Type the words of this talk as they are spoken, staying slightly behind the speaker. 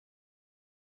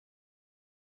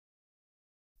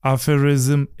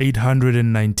Aphorism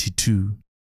 892.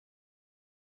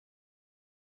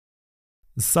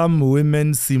 Some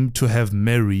women seem to have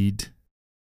married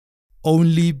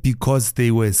only because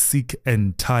they were sick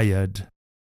and tired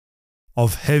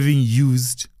of having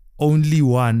used only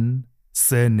one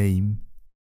surname.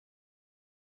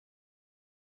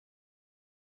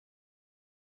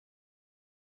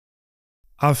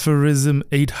 Aphorism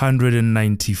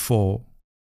 894.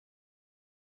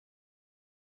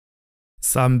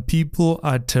 Some people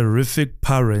are terrific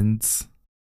parents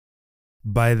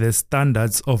by the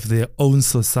standards of their own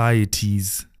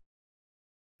societies,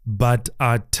 but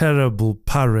are terrible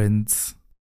parents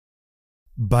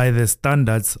by the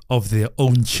standards of their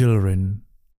own children.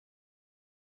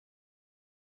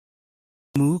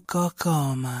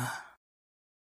 Mukokoma.